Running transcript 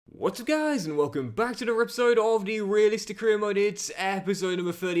What's up guys, and welcome back to another episode of the Realistic Career Mode. It's episode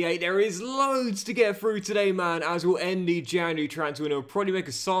number 38. There is loads to get through today, man, as we'll end the January transfer window. We'll probably make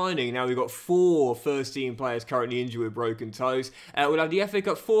a signing. Now we've got 4 first team players currently injured with broken toes. We'll have the FA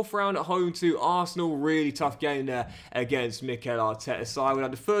Cup 4th round at home to Arsenal. Really tough game there against Mikel Arteta's side. We'll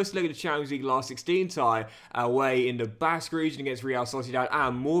have the first leg of the Champions League last 16 tie away in the Basque region against Real Sociedad,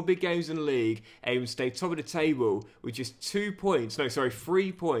 and more big games in the league, aiming to stay top of the table with just 3 points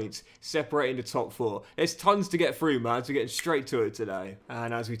separating the top 4. There's tons to get through, man, so we're getting straight to it today.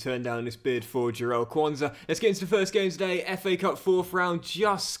 And as we turn down this bid for Jarell Kwanzaa, let's get into the first game today. FA Cup 4th round,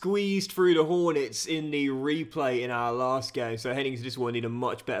 just squeezed through the Hornets in the replay in our last game, so heading into this one, need a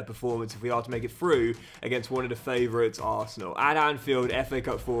much better performance if we are to make it through against one of the favourites, Arsenal. At Anfield, FA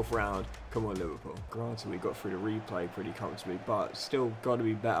Cup 4th round. Come on, Liverpool. Granted, we got through the replay pretty comfortably, but still got to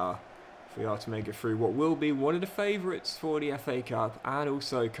be better if we are to make it through what will be one of the favourites for the FA Cup, and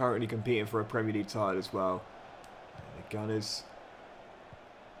also currently competing for a Premier League title as well. The Gunners.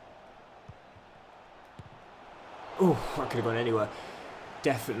 Oh, that could have gone anywhere.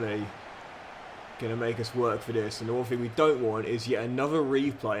 Definitely going to make us work for this. And the one thing we don't want is yet another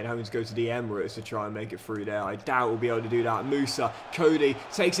replay and having to go to the Emirates to try and make it through there. I doubt we'll be able to do that. Musa, Cody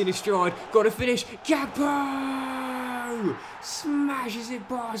takes in his stride. Got to finish. Gakpo! Smashes it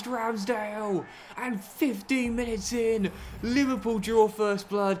past Ramsdale, and 15 minutes in, Liverpool draw first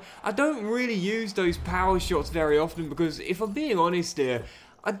blood. I don't really use those power shots very often because, if I'm being honest here,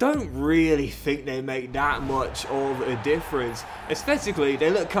 I don't really think they make that much of a difference. Aesthetically, they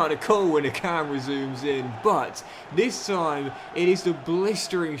look kind of cool when the camera zooms in, but this time it is the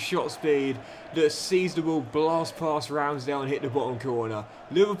blistering shot speed that sees the ball blast past Ramsdale and hit the bottom corner.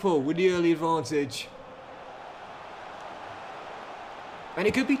 Liverpool with the early advantage. And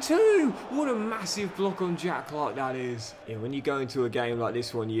it could be 2! What a massive block on Jack Clark that is. Yeah, when you go into a game like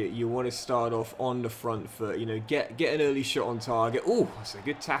this one, you want to start off on the front foot. You know, get an early shot on target. Oh, that's a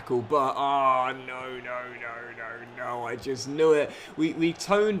good tackle, but no, I just knew it. We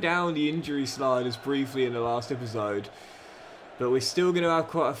toned down the injury sliders briefly in the last episode, but we're still going to have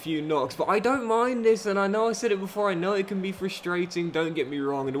quite a few knocks. But I don't mind this, and I know I said it before, I know it can be frustrating, don't get me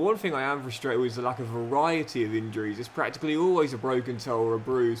wrong. And the one thing I am frustrated with is the lack of variety of injuries. It's practically always a broken toe or a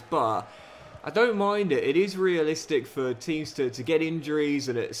bruise, but I don't mind it. It is realistic for teams to get injuries,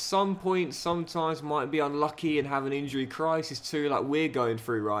 and at some point, sometimes might be unlucky and have an injury crisis too, like we're going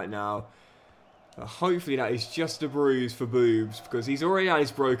through right now. Hopefully that is just a bruise for Boobs, because he's already had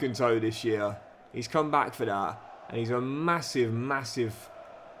his broken toe this year. He's come back for that. And he's a massive, massive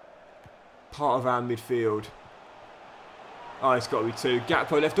part of our midfield. Oh, it's got to be 2.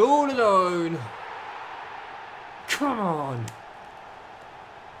 Gakpo left all alone. Come on.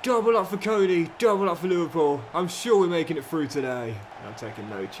 Double up for Cody, double up for Liverpool. I'm sure we're making it through today. I'm taking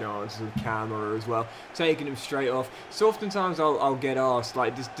no chances with camera as well. Taking him straight off. So oftentimes I'll get asked,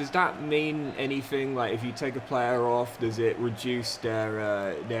 like, does that mean anything? Like, if you take a player off, does it reduce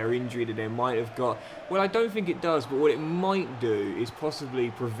their injury that they might have got? Well, I don't think it does, but what it might do is possibly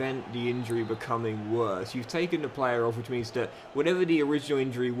prevent the injury becoming worse. You've taken the player off, which means that whatever the original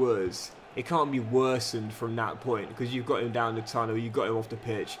injury was, it can't be worsened from that point because you've got him down the tunnel, you've got him off the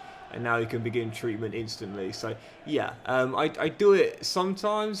pitch, and now you can begin treatment instantly. So, yeah, I do it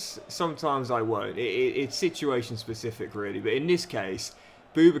sometimes I won't. It's situation specific, really. But in this case,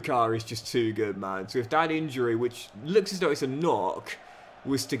 Boubacar is just too good, man. So if that injury, which looks as though it's a knock,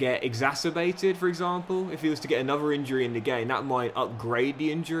 was to get exacerbated, for example, if he was to get another injury in the game, that might upgrade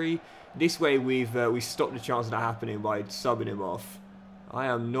the injury. This way we've stopped the chance of that happening by subbing him off. I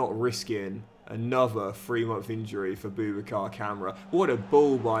am not risking another 3-month injury for Boubacar Camara. What a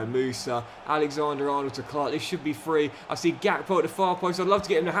ball by Musa. Alexander-Arnold to Clark. This should be free. I see Gakpo at the far post. I'd love to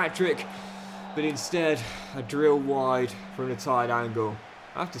get him the hat-trick, but instead, a drill wide from the tight angle.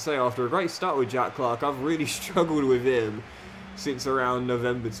 I have to say, after a great start with Jack Clark, I've really struggled with him since around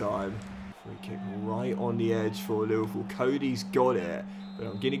November time. Free kick right on the edge for Liverpool. Cody's got it, but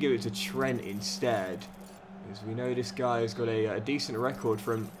I'm going to give it to Trent instead. Because we know this guy has got a decent record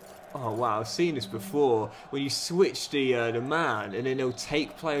from... Oh, wow, I've seen this before. When you switch the man, and then they'll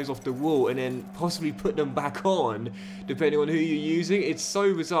take players off the wall and then possibly put them back on, depending on who you're using. It's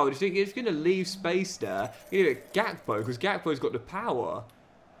so bizarre. If you're going to leave space there, you give it Gakpo, because Gakpo's got the power.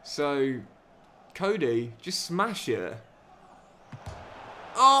 So, Cody, just smash it.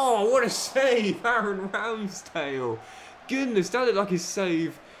 Oh, what a save! Aaron Ramsdale. Goodness, that looked like his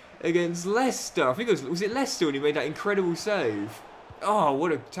save against Leicester. I think it was it Leicester when he made that incredible save? Oh,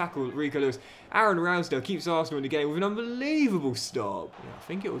 what a tackle, Rico Lewis. Aaron Ramsdale keeps Arsenal in the game with an unbelievable stop. Yeah, I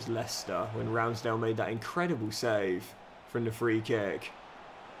think it was Leicester when Ramsdale made that incredible save from the free kick.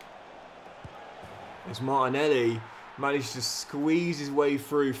 as Martinelli managed to squeeze his way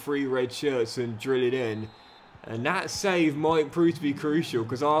through 3 red shirts and drill it in. And that save might prove to be crucial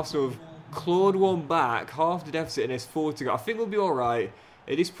because Arsenal have clawed one back, half the deficit, and there's 4 to go. I think we'll be alright.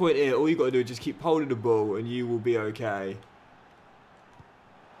 At this point here, all you got to do is just keep holding the ball and you will be okay.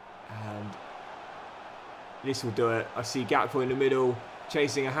 And this will do it. I see Gakpo in the middle,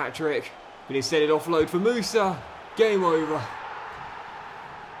 chasing a hat-trick. But instead it offload for Musa. Game over.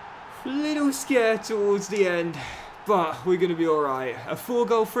 A little scared towards the end, but we're going to be alright. A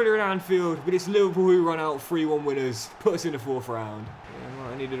 4-goal thriller at Anfield, but it's Liverpool who run out 3-1 winners. Put us in the 4th round.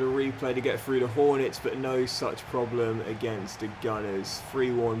 I needed a replay to get through the Hornets, but no such problem against the Gunners.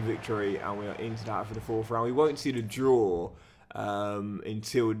 3-1 victory, and we are into that for the 4th round. We won't see the draw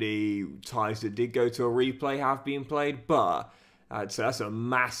until the ties that did go to a replay have been played, but so that's a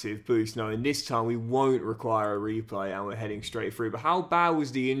massive boost knowing this time we won't require a replay and we're heading straight through. But how bad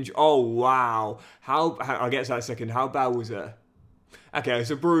was the injury? Oh, wow. I'll get to that in a second. How bad was it? Okay, it's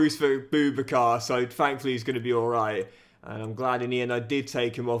a bruise for Boubacar, so thankfully he's going to be alright. And I'm glad in the end I did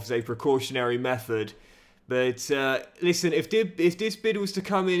take him off as a precautionary method. But listen, if this bid was to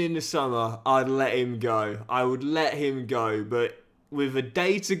come in the summer, I'd let him go. I would let him go. But with a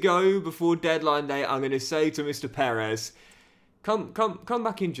day to go before deadline day, I'm going to say to Mr. Perez, come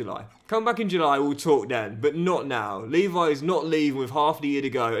back in July. Come back in July, we'll talk then. But not now. Levi is not leaving with half the year to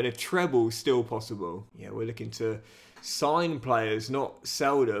go, and a treble still possible. Yeah, we're looking to sign players, not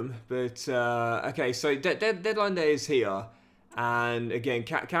sell them. But, okay, so deadline day is here. And, again,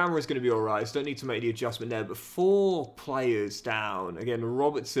 Camera's going to be alright, so don't need to make the adjustment there. But 4 players down. Again,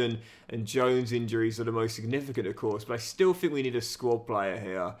 Robertson and Jones injuries are the most significant, of course. But I still think we need a squad player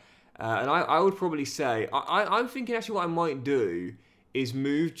here. And I would probably say, I'm thinking actually what I might do is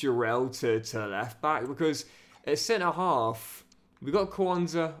move Jarrell to left back. Because at centre-half, we got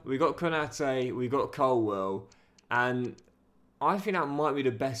Kwanzaa, we got Konate, we got Colwell. And I think that might be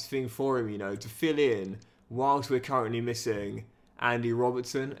the best thing for him, you know, to fill in whilst we're currently missing Andy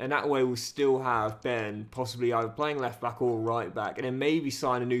Robertson. And that way we'll still have Ben possibly either playing left back or right back. And then maybe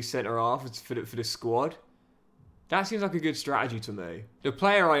sign a new centre-half for the squad. That seems like a good strategy to me. The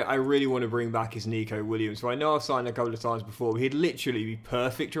player I really want to bring back is Nico Williams. So I know I've signed a couple of times before, but he'd literally be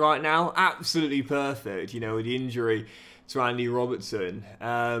perfect right now. Absolutely perfect, you know, with the injury to Andy Robertson.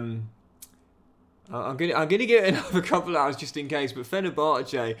 I'm gonna get another couple of hours just in case, but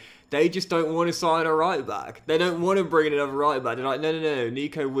Fenerbahce, they just don't want to sign a right back. They don't want to bring in another right back. They're like, no.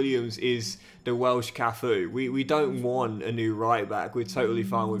 Nico Williams is the Welsh Cafu. We don't want a new right back. We're totally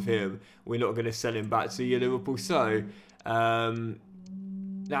fine with him. We're not going to sell him back to Liverpool. So,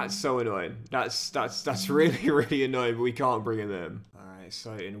 that's so annoying. That's really annoying. But we can't bring him in.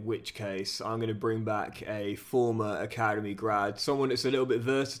 So in which case, I'm going to bring back a former academy grad, someone that's a little bit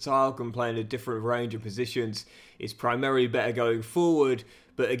versatile, can play in a different range of positions, is primarily better going forward,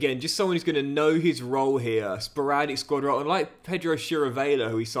 but again, just someone who's going to know his role here, sporadic squad role, and like Pedro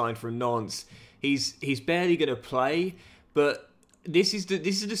Chirivella, who he signed from Nantes, he's barely going to play, but this is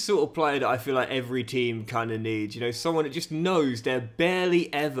the sort of player that I feel like every team kind of needs. You know, someone that just knows they're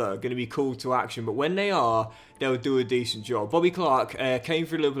barely ever going to be called to action, but when they are, they'll do a decent job. Bobby Clark came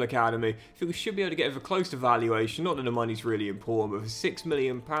through Liverpool Academy. I think we should be able to get a close to valuation. Not that the money's really important, but for £6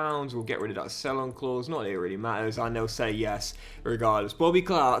 million, we'll get rid of that sell-on clause. Not that it really matters, and they'll say yes regardless. Bobby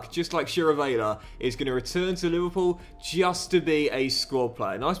Clark, just like Chirivella, is going to return to Liverpool just to be a squad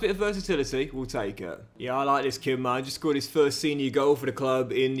player. Nice bit of versatility. We'll take it. Yeah, I like this kid, man. Just scored his first senior goal for the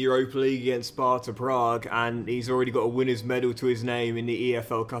club in the Europa League against Sparta Prague, and he's already got a winner's medal to his name in the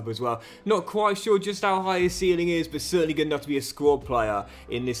EFL Cup as well. Not quite sure just how high his ceiling is, but certainly good enough to be a squad player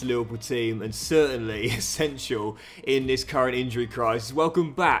in this Liverpool team, and certainly essential in this current injury crisis.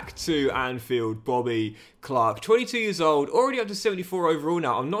 Welcome back to Anfield, Bobby Clark. 22 years old, already up to 74 overall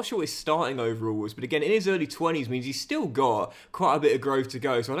now. I'm not sure what his starting overall was, but again, in his early 20s means he's still got quite a bit of growth to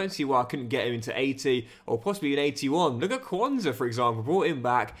go, so I don't see why I couldn't get him into 80 or possibly an 81. Look at Kwanzaa, for example. Brought him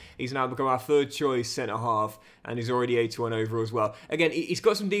back. He's now become our third choice centre-half, and he's already 81 overall as well. Again, he's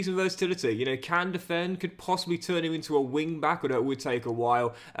got some decent versatility. You know, can defend, could possibly turn him into a wing-back, although it would take a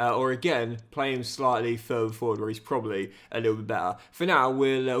while, or again, play him slightly further forward where he's probably a little bit better. For now,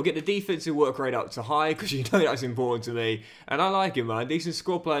 we'll get the defensive work rate up to high, because you know that's important to me, and I like him, man. Decent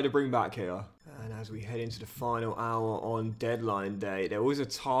squad player to bring back here. And as we head into the final hour on deadline day, there was a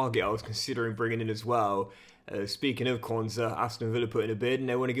target I was considering bringing in as well. Speaking of Kwanzaa, Aston Villa put in a bid and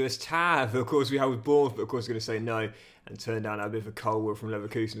they want to give us Tav. Of course, we have with Bournemouth, but of course, we're going to say no and turn down a bit of a Colwell from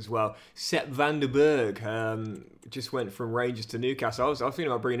Leverkusen as well. Sepp van der Berg just went from Rangers to Newcastle. I was thinking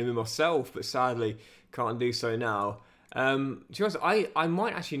about bringing him in myself, but sadly can't do so now. To be honest, I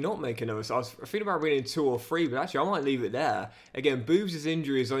might actually not make another. So I was thinking about bringing in 2 or 3, but actually I might leave it there. Again, Boobs'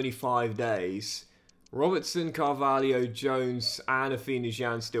 injury is only 5 days. Robertson, Carvalho, Jones, and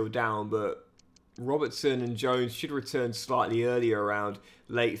Afena still down, but Robertson and Jones should return slightly earlier around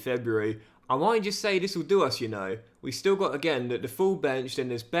late February. I might just say this will do us, you know. We still got, again, the full bench. Then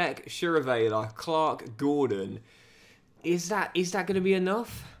there's Beck, Shiravela, Clark, Gordon. Is that going to be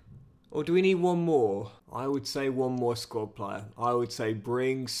enough? Or do we need one more? I would say one more squad player. I would say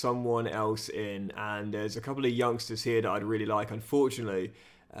bring someone else in. And there's a couple of youngsters here that I'd really like. Unfortunately,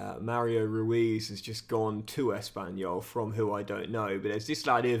 Mario Ruiz has just gone to Espanyol from who I don't know. But there's this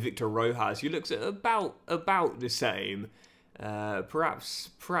lad here, Victor Rojas, who looks at about the same. Perhaps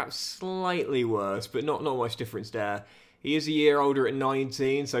slightly worse, but not much difference there. He is a year older at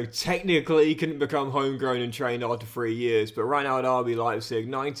 19, so technically he couldn't become homegrown and trained after 3 years. But right now at RB Leipzig,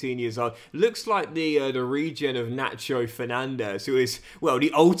 19 years old, looks like the regen of Nacho Fernandez, who is, well,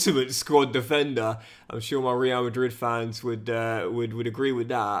 the ultimate squad defender. I'm sure my Real Madrid fans would agree with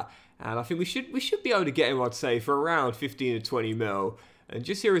that. And I think we should be able to get him, I'd say, for around 15 to 20 mil. And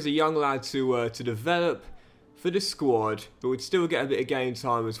just here as a young lad to develop for the squad, but would still get a bit of game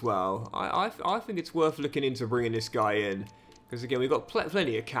time as well. I think it's worth looking into bringing this guy in, because again, we've got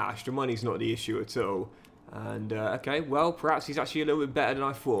plenty of cash. The money's not the issue at all. And okay, well, perhaps he's actually a little bit better than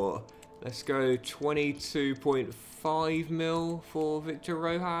I thought. Let's go 22.5 mil for Victor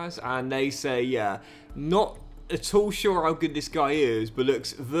Rojas, and they say, yeah, not at all sure how good this guy is, but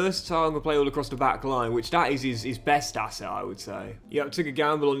looks versatile and can play all across the back line, which that is his best asset, I would say. Yep, took a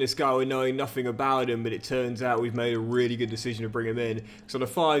gamble on this guy with knowing nothing about him, but it turns out we've made a really good decision to bring him in. So on a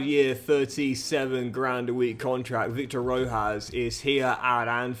 5-year, 37 grand a week contract, Victor Rojas is here at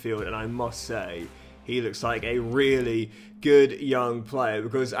Anfield, and I must say, he looks like a really good young player,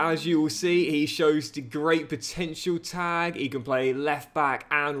 because as you will see, he shows the great potential tag. He can play left back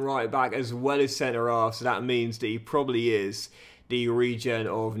and right back as well as centre half, so that means that he probably is the regen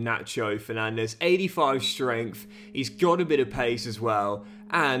of Nacho Fernandez. 85 strength, he's got a bit of pace as well,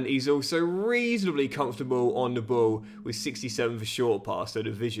 and he's also reasonably comfortable on the ball with 67 for short pass, so the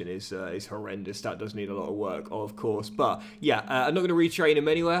vision is horrendous. That does need a lot of work, of course. But yeah, I'm not going to retrain him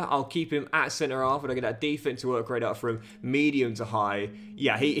anywhere. I'll keep him at centre half, and I'll get that defensive work rate up from medium to high.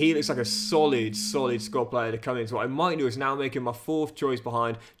 Yeah, he looks like a solid squad player to come in. So what I might do is now make him my 4th choice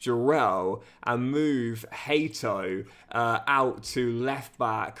behind Jarrell and move Hato out to left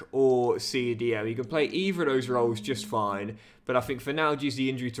back or CDM. You can play either of those roles just fine. But I think for now, due to the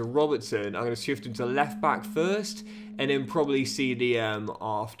injury to Robertson, I'm going to shift him to left back first, and then probably CDM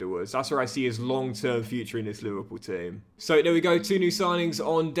afterwards. That's where I see his long-term future in this Liverpool team. So there we go, 2 new signings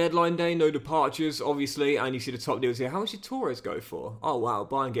on deadline day, no departures, obviously, and you see the top deals here. How much did Torres go for? Oh wow,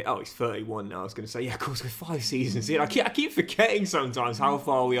 buy and get. Oh, he's 31 now. I was going to say, yeah, of course, with 5 seasons in. I keep forgetting sometimes how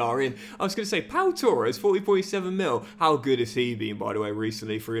far we are in. I was going to say, Pau Torres, 40.7 mil. How good has he been, by the way,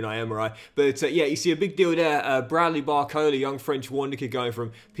 recently for Unai Emery? But yeah, you see a big deal there. Bradley Barcola, young French wonder kid, going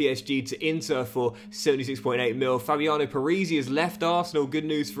from PSG to Inter for 76.8 mil. Fabiano Parisi has left Arsenal. Good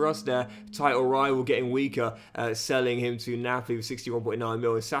news for us there. Title rival getting weaker, selling him to Napoli for 61.9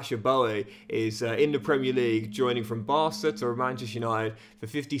 mil. And Sacha Boey is in the Premier League, joining from Barca to Manchester United for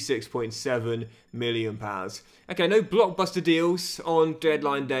 £56.7 million. Okay, no blockbuster deals on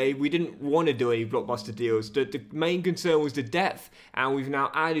deadline day. We didn't want to do any blockbuster deals. The main concern was the depth, and we've now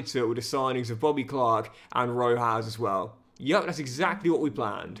added to it with the signings of Bobby Clark and Rojas as well. Yep, that's exactly what we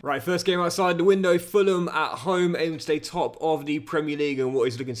planned. Right, first game outside the window. Fulham at home, aim to stay top of the Premier League and what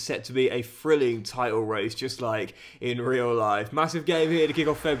is looking set to be a thrilling title race, just like in real life. Massive game here to kick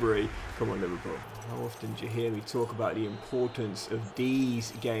off February. Come on, Liverpool. How often do you hear me talk about the importance of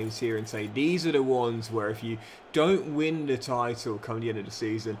these games here and say these are the ones where if you don't win the title come the end of the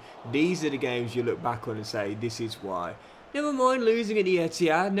season, these are the games you look back on and say, this is why. Never mind losing at the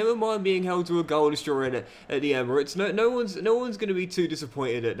Etihad. Never mind being held to a goal destroyer at the Emirates. No one's going to be too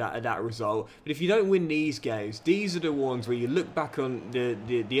disappointed at that result. But if you don't win these games, these are the ones where you look back on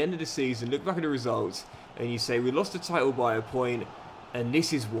the end of the season, look back at the results, and you say we lost the title by a point, and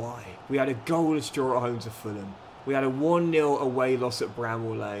this is why. We had a goalless draw at home to Fulham. We had a 1-0 away loss at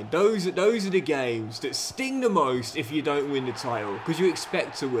Bramall Lane. Those are the games that sting the most if you don't win the title, because you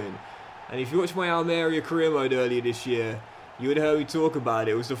expect to win. And if you watched my Almeria career mode earlier this year, you would have heard me talk about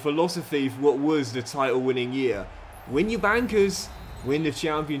it. It was the philosophy for what was the title-winning year. Win your bankers, win the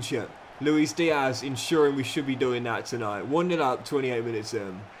championship. Luis Diaz ensuring we should be doing that tonight. 1-0 up, 28 minutes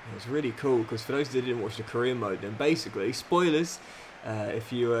in. It was really cool, because for those that didn't watch the career mode, then basically, spoilers,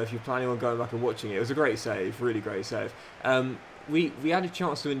 if you're planning on going back and watching it, it was a great save, really great save. we had a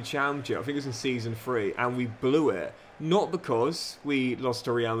chance to win the championship. I think it was in season 3, and we blew it. Not because we lost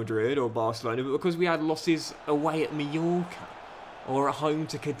to Real Madrid or Barcelona, but because we had losses away at Mallorca or at home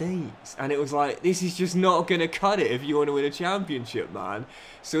to Cadiz. And it was like, this is just not going to cut it if you want to win a championship, man.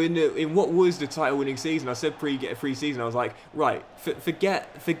 So in what was the title-winning season, I said pre-season, I was like, right, forget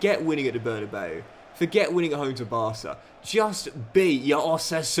winning at the Bernabeu. Forget winning at home to Barca. Just beat your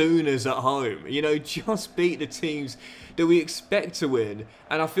Osasunas at home. You know, just beat the teams that we expect to win.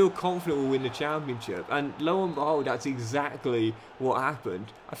 And I feel confident we'll win the championship. And lo and behold, that's exactly what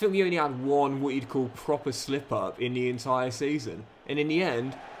happened. I think we only had one what you'd call proper slip-up in the entire season. And in the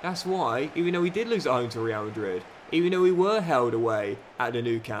end, that's why, even though we did lose at home to Real Madrid, even though we were held away at the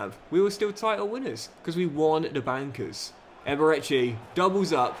Nou Camp, we were still title winners. Because we won the bankers. Eberechi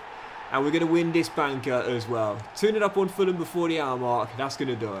doubles up. And we're going to win this banker as well. 2-0 up on Fulham before the hour mark. That's going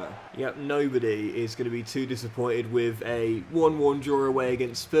to do it. Yep, nobody is going to be too disappointed with a 1-1 draw away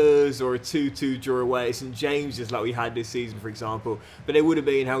against Spurs or a 2-2 draw away at St James's like we had this season, for example. But they would have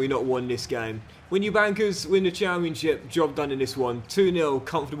been had we not won this game. Win your bankers, win the championship. Job done in this one. 2-0,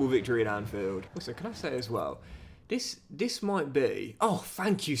 comfortable victory at Anfield. Also, can I say as well, this might be... Oh,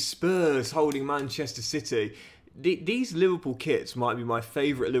 thank you, Spurs, holding Manchester City. These Liverpool kits might be my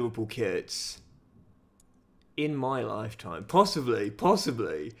favourite Liverpool kits in my lifetime. Possibly.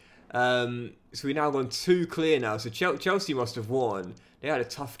 So we've now gone 2 clear now. So Chelsea must have won. They had a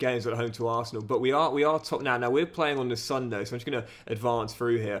tough game at home to Arsenal. But we are top now. Now we're playing on the Sunday, so I'm just going to advance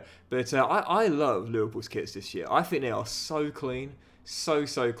through here. But I love Liverpool's kits this year. I think they are so clean. So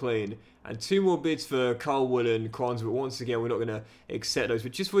clean. And 2 more bids for Colwood and Quans, but once again, we're not going to accept those.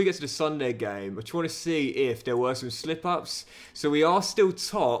 But just before we get to the Sunday game, I just want to see if there were some slip-ups. So we are still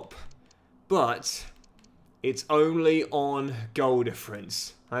top, but it's only on goal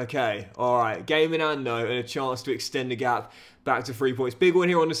difference. Okay, alright. Game in hand, though, and a chance to extend the gap back to 3 points. Big one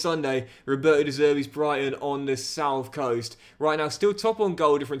here on the Sunday. Roberto De Zerbi's Brighton on the South Coast. Right now, still top on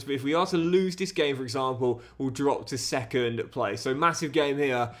goal difference, but if we are to lose this game, for example, we'll drop to 2nd place. So massive game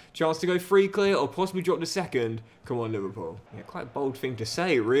here. Chance to go 3 clear or possibly drop to 2nd. Come on, Liverpool. Yeah, quite a bold thing to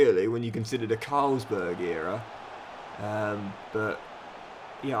say, really, when you consider the Carlsberg era. But...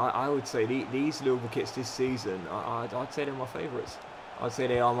 yeah, I would say these Liverpool kits this season, I'd say they're my favourites. I'd say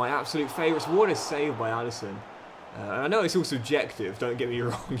they are my absolute favourites. What a save by Alisson. And I know it's all subjective, don't get me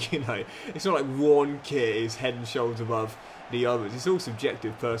wrong, you know. It's not like one kit is head and shoulders above the others. It's all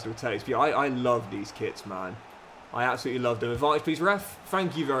subjective personal taste. But yeah, I love these kits, man. I absolutely love them. Advantage, please, ref.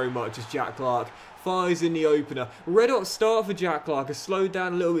 Thank you very much. As Jack Clark fires in the opener. Red hot start for Jack Clark. Has slowed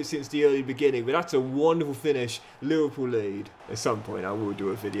down a little bit since the early beginning, but that's a wonderful finish. Liverpool lead. At some point, I will do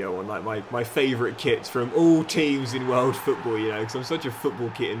a video on like my favourite kits from all teams in world football, you know, because I'm such a football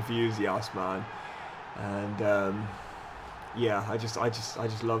kit enthusiast, man. And yeah, I just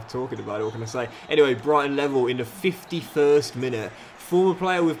love talking about it. What can I say? Anyway, Brighton level in the 51st minute. Former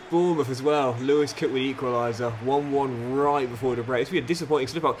player with Bournemouth as well. Lewis Cook with equaliser. 1-1 right before the break. It's been a disappointing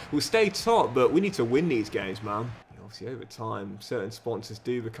slip up. We'll stay top, but we need to win these games, man. Obviously, over time, certain sponsors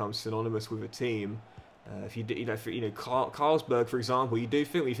do become synonymous with a team. If you know, Carlsberg, for example, you do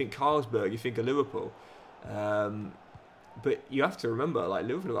think when you think Carlsberg, you think of Liverpool. But you have to remember, like,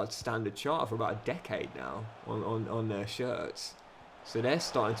 Liverpool have had standard chart for about a decade now on their shirts. So they're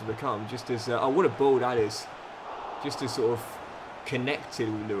starting to become just as... oh, what a ball that is. Just as sort of connected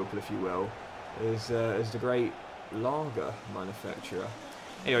with Liverpool, if you will, as the great lager manufacturer.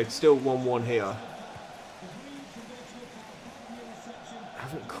 Anyway, it's still 1-1 here. I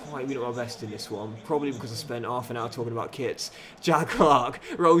haven't quite been at my best in this one, probably because I spent half an hour talking about kits. Jack Clark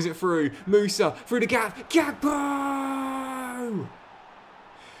rolls it through. Musa through the gap. Gakpo!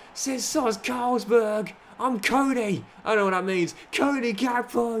 Says Soz Carlsberg. I'm Cody. I don't know what that means. Cody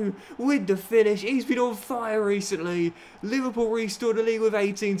Gakpo with the finish. He's been on fire recently. Liverpool restored the league with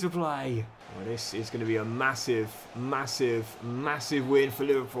 18 to play. Well, this is going to be a massive win for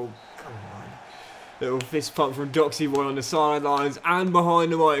Liverpool. Come on. Little fist pump from Doxy Boy on the sidelines and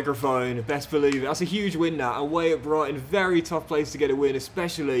behind the microphone. Best believe it. That's a huge win now. Away at Brighton. Very tough place to get a win,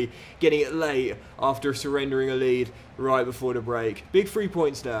 especially getting it late after surrendering a lead right before the break. Big 3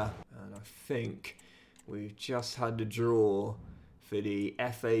 points there. And I think we've just had the draw for the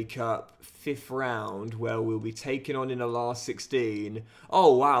FA Cup 5th round, where we'll be taking on in the last 16.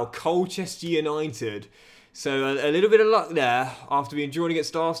 Oh, wow. Colchester United. So a little bit of luck there. After being drawn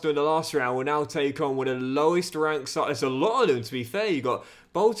against Arsenal in the last round, we'll now take on one of the lowest ranked sides. There's a lot of them, to be fair. You've got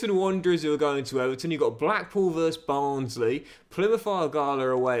Bolton Wanderers who are going to Everton. You've got Blackpool versus Barnsley. Plymouth Argyle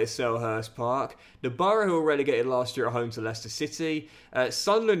are away at Selhurst Park. The Borough who were relegated last year at home to Leicester City.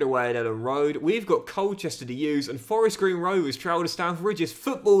 Sunderland away at Ellen Road. We've got Colchester to use, and Forest Green Rovers travel to Stamford Bridge. It's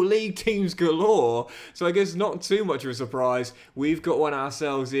Football League teams galore. So I guess not too much of a surprise. We've got one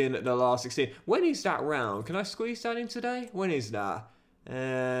ourselves in the last 16. When is that round? Can I squeeze that in today? When is that?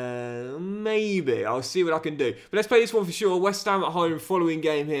 Maybe. I'll see what I can do. But let's play this one for sure. West Ham at home, following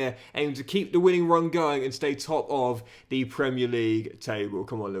game here, aiming to keep the winning run going and stay top of the Premier League table.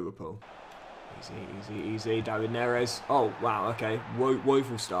 Come on, Liverpool. Easy, easy, easy. David Neres. Oh, wow, okay.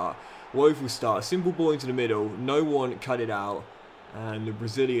 Woeful start. Woeful start. Simple ball into the middle. No one cut it out. And the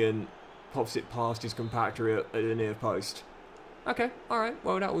Brazilian pops it past his compatriot at the near post. Okay, alright.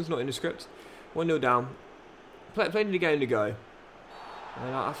 Well, that was not in the script. 1-0 down. Plenty of the game to go.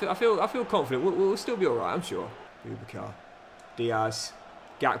 And I feel confident. We'll still be alright, I'm sure. Boubacar. Diaz.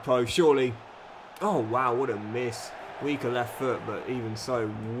 Gakpo, surely. Oh, wow, what a miss. Weaker left foot, but even so,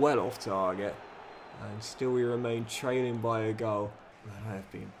 well off target. And still we remain trailing by a goal. Man, I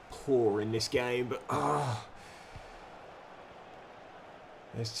have been poor in this game, but...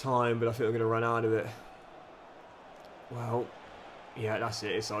 There's time, but I think I'm going to run out of it. Well... Yeah, that's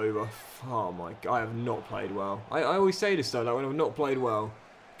it. It's over. Oh my god, I have not played well. I always say this though, like when I've not played well,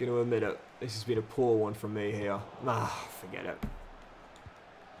 I'm going to admit it. This has been a poor one from me here. Forget it.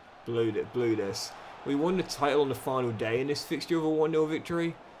 Blew this. We won the title on the final day in this fixture of a 1-0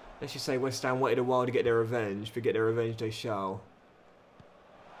 victory. Let's just say West Ham waited a while to get their revenge, but get their revenge they shall.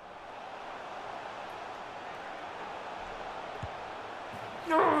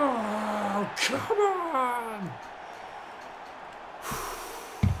 Oh, come on!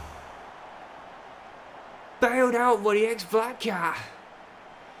 Bailed out by the ex-Black Cat.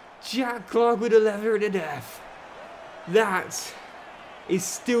 Jack Clark with a leather to death. That is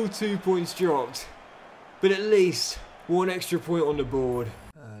still 2 points dropped. But at least one extra point on the board.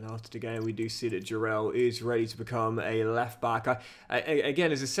 And after the game, we do see that Jarrell is ready to become a left-back.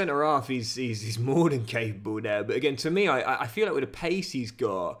 Again, as a centre-half, he's more than capable there. But again, to me, I feel like with the pace he's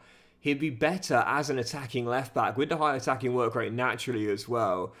got, he'd be better as an attacking left-back with the high attacking work rate naturally as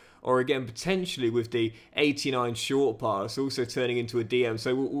well. Or again, potentially with the 89 short pass also turning into a DM.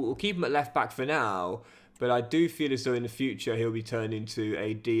 So we'll keep him at left-back for now. But I do feel as though in the future he'll be turned into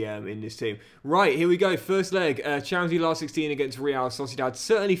a DM in this team. Right, here we go. First leg. Champions League last 16 against Real Sociedad.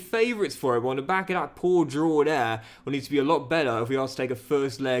 Certainly favourites for him. On the back of that poor draw there, we'll need to be a lot better if we are to take a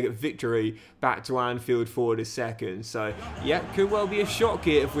first leg victory back to Anfield for the second. So, yeah, could well be a shock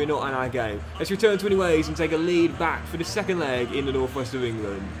here if we're not in our game. Let's return to anyways and take a lead back for the second leg in the northwest of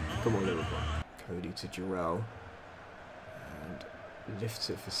England. Come on, Liverpool. Cody to Jarrell. And lifts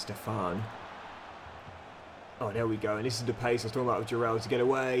it for Stefan. Oh, there we go. And this is the pace I was talking about with Jarrell to get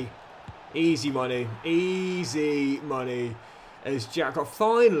away. Easy money. Easy money. As Jack,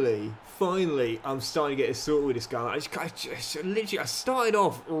 finally, I'm starting to get it sorted with this guy. I started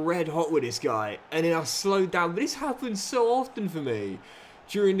off red hot with this guy. And then I slowed down. But this happens so often for me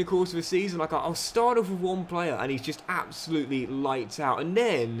during the course of a season. Like, I'll start off with one player and he's just absolutely lights out. And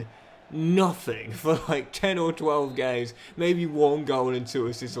then... nothing for like 10 or 12 games, maybe 1 goal and 2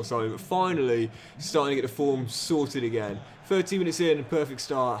 assists or something, but finally starting to get the form sorted again. 13 minutes in, perfect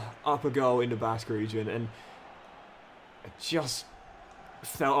start, up a goal in the Basque region, and I just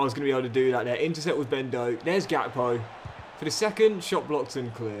felt I was going to be able to do that there. Intercept with Bendo, there's Gakpo. For the second, shot blocked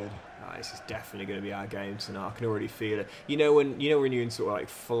and cleared. Oh, this is definitely going to be our game tonight, I can already feel it. You know when you're in sort of like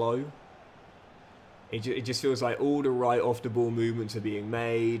flow? It just feels like all the right off the ball movements are being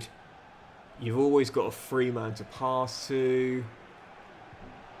made. You've always got a free man to pass to.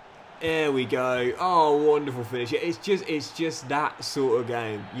 There we go. Oh, wonderful finish. It's just that sort of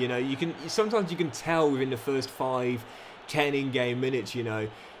game. You know, sometimes you can tell within the first 5-10 in-game minutes, you know,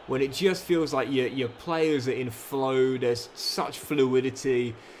 when it just feels like your players are in flow. There's such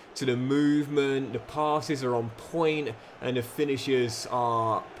fluidity to the movement. The passes are on point and the finishes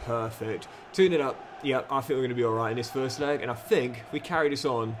are perfect. Tune it up. Yeah, I think we're going to be alright in this first leg, and I think if we carry this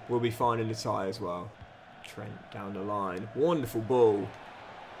on, we'll be fine in the tie as well. Trent down the line. Wonderful ball.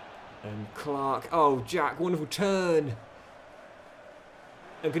 And Clark. Oh, Jack, wonderful turn.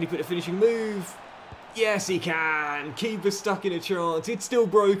 And can he put a finishing move? Yes, he can. Keeper stuck in a trance. It's still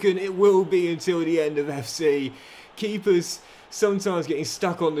broken. It will be until the end of FC. Keepers sometimes getting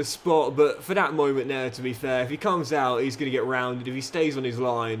stuck on the spot, but for that moment there, to be fair, if he comes out, he's going to get rounded. If he stays on his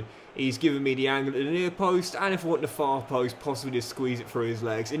line, He's given me the angle at the near post, and if I want the far post, possibly just squeeze it through his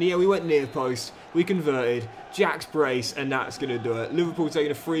legs. And yeah, we went near post, we converted, Jack's brace, and that's going to do it. Liverpool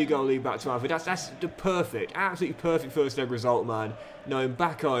taking a 3-goal lead back to Anfield. That's the perfect, absolutely perfect first leg result, man. No,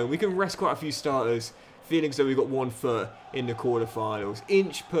 back home, we can rest quite a few starters, feeling as though we've got 1 foot in the quarterfinals.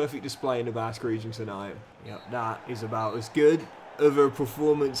 Inch perfect display in the Basque region tonight. Yep, that is about as good of a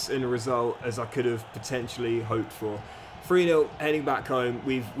performance and a result as I could have potentially hoped for. 3-0 heading back home.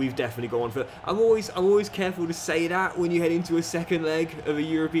 We've definitely got 1 foot. I'm always careful to say that when you head into a second leg of a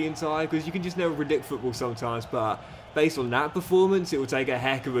European tie, because you can just never predict football sometimes. But based on that performance, it will take a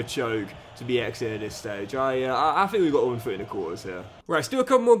heck of a choke to be exiting at this stage. I think we've got 1 foot in the quarters here. Right, still a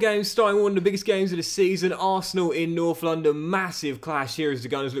couple more games, starting one of the biggest games of the season. Arsenal in North London, massive clash here as the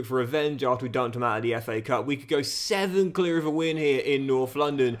Gunners look for revenge after we dumped them out of the FA Cup. We could go 7 clear of a win here in North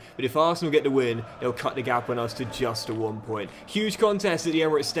London, but if Arsenal get the win, they'll cut the gap on us to just a 1 point. Huge contest at the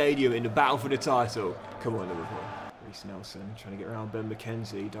Emirates Stadium in the battle for the title. Come on, Liverpool. Reece Nelson trying to get around Ben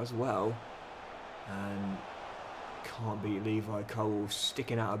McKenzie, does well, and can't beat Levi Cole,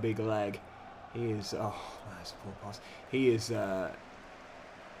 sticking out a big leg. He is, oh man, that's a poor pass. He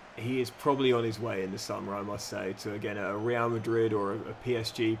is probably on his way in the summer, I must say, to again a Real Madrid or a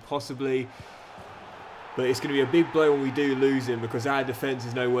PSG possibly. But it's going to be a big blow when we do lose him, because our defence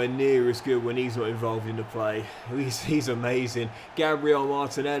is nowhere near as good when he's not involved in the play. He's amazing. Gabriel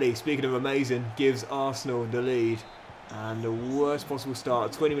Martinelli, speaking of amazing, gives Arsenal the lead. And the worst possible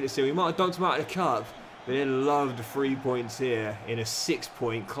start, 20 minutes in. We might have dumped him out of the cup, but they loved the 3 points here in a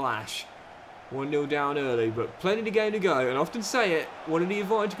 6-point clash. 1-0 down early, but plenty of the game to go. And I often say it, one of the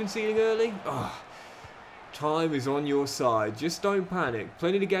advantage of conceding early, time is on your side. Just don't panic.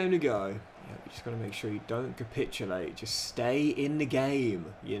 Plenty of the game to go. Yeah, you just got to make sure you don't capitulate. Just stay in the game,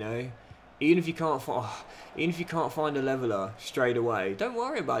 you know. Even if you can't find a leveler straight away, don't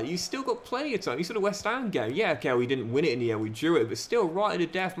worry about it. You still got plenty of time. You saw the West Ham game. Yeah, okay, we didn't win it in the end. We drew it, but still, right at the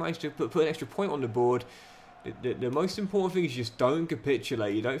death, managed to put an extra point on the board. The most important thing is just don't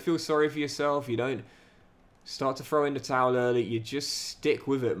capitulate. You don't feel sorry for yourself. You don't start to throw in the towel early. You just stick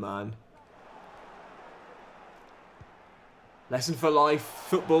with it, man. Lesson for life,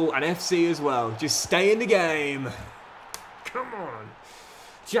 football and FC as well. Just stay in the game. Come on.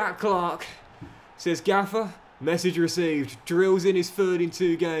 Jack Clark says, Gaffer, message received. Drills in his 3rd in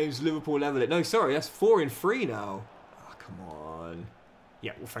 2 games. Liverpool level it. No, sorry, that's 4 in 3 now. Oh, come on.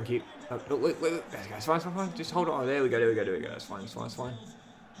 Yeah, well, thank you. Oh, wait. It's fine. Just hold on. Oh, there we go. That's fine.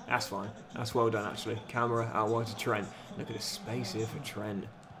 That's fine. That's well done, actually. Camera out wide to Trent. Look at the space here for Trent.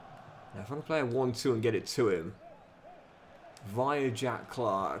 Now, if I can play a 1-2 and get it to him via Jack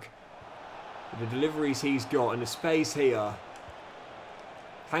Clark, the deliveries he's got and the space here,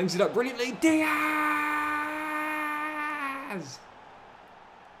 hangs it up brilliantly. Diaz!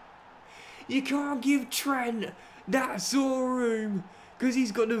 You can't give Trent that sort of room, because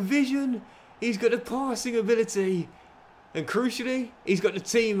he's got the vision, he's got the passing ability, and crucially, he's got the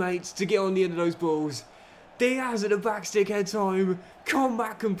teammates to get on the end of those balls. Diaz at the back stick heads home.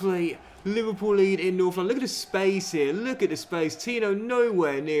 Combat complete. Liverpool lead in North London. Look at the space here. Look at the space. Tino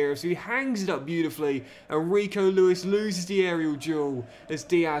nowhere near him, so he hangs it up beautifully. And Rico Lewis loses the aerial duel as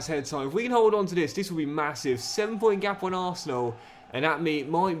Diaz heads home. If we can hold on to this, this will be massive. 7-point gap on Arsenal, and that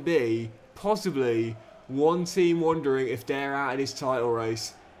might be possibly one team wondering if they're out of this title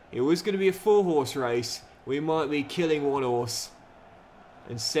race. It was going to be a 4-horse race. We might be killing 1 horse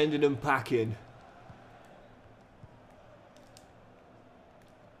and sending them packing.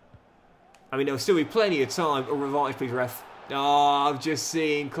 I mean, there'll still be plenty of time. A revised, please, ref. Oh, I've just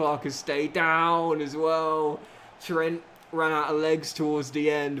seen Clark has stayed down as well. Trent ran out of legs towards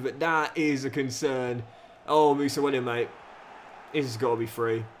the end, but that is a concern. Oh, Musa, well in, mate. This has got to be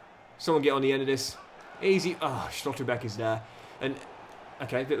free. Someone get on the end of this. Easy. Oh, Schlotterbeck is there. And,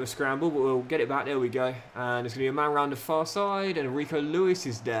 okay, a bit of a scramble, but we'll get it back. There we go. And there's going to be a man around the far side, and Rico Lewis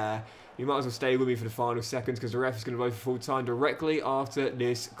is there. You might as well stay with me for the final seconds, because the ref is going to vote for full time directly after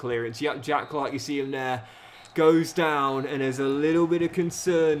this clearance. Yep, Jack Clark, you see him there, goes down, and there's a little bit of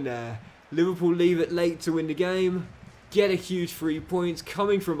concern there. Liverpool leave it late to win the game, get a huge 3 points,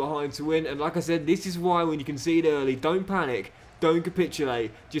 coming from behind to win. And like I said, this is why when you concede early, don't panic, don't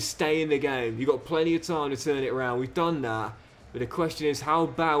capitulate, just stay in the game. You've got plenty of time to turn it around. We've done that. But the question is, how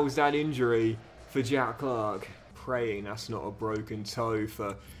bad was that injury for Jack Clark? Praying that's not a broken toe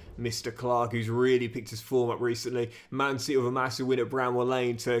for Mr. Clark, who's really picked his form up recently. Man City with a massive win at Bramwell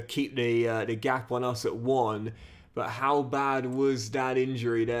Lane to keep the gap on us at 1. But how bad was that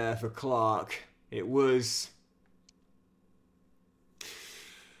injury there for Clark? It was...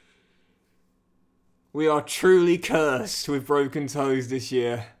 We are truly cursed with broken toes this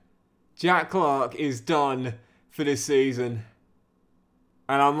year. Jack Clark is done for this season.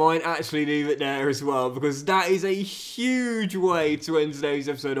 And I might actually leave it there as well, because that is a huge way to end today's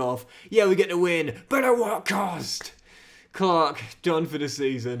episode off. Yeah, we get the win, but at what cost? Clark, done for the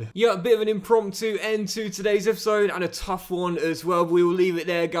season. Yeah, a bit of an impromptu end to today's episode, and a tough one as well, but we will leave it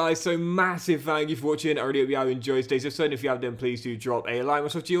there, guys. So massive thank you for watching. I really hope you have enjoyed today's episode, and if you have, then please do drop a like.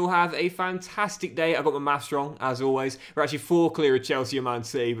 Myself to you all, have a fantastic day. I got my maths wrong, as always. We're actually 4 clear of Chelsea and Man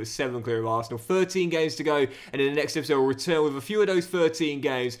City, but 7 clear of Arsenal. 13 games to go, and in the next episode, we'll return with a few of those 13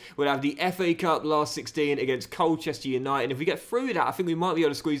 games. We'll have the FA Cup last 16 against Colchester United, and if we get through that, I think we might be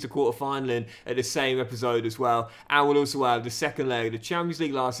able to squeeze the quarter-final in at the same episode as well. And we'll also have the second leg of the Champions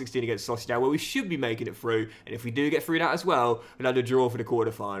League last 16 against Sociedad, where we should be making it through, and if we do get through that as well, we'll have the draw for the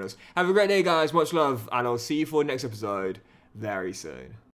quarterfinals. Have a great day, guys, much love, and I'll see you for the next episode very soon.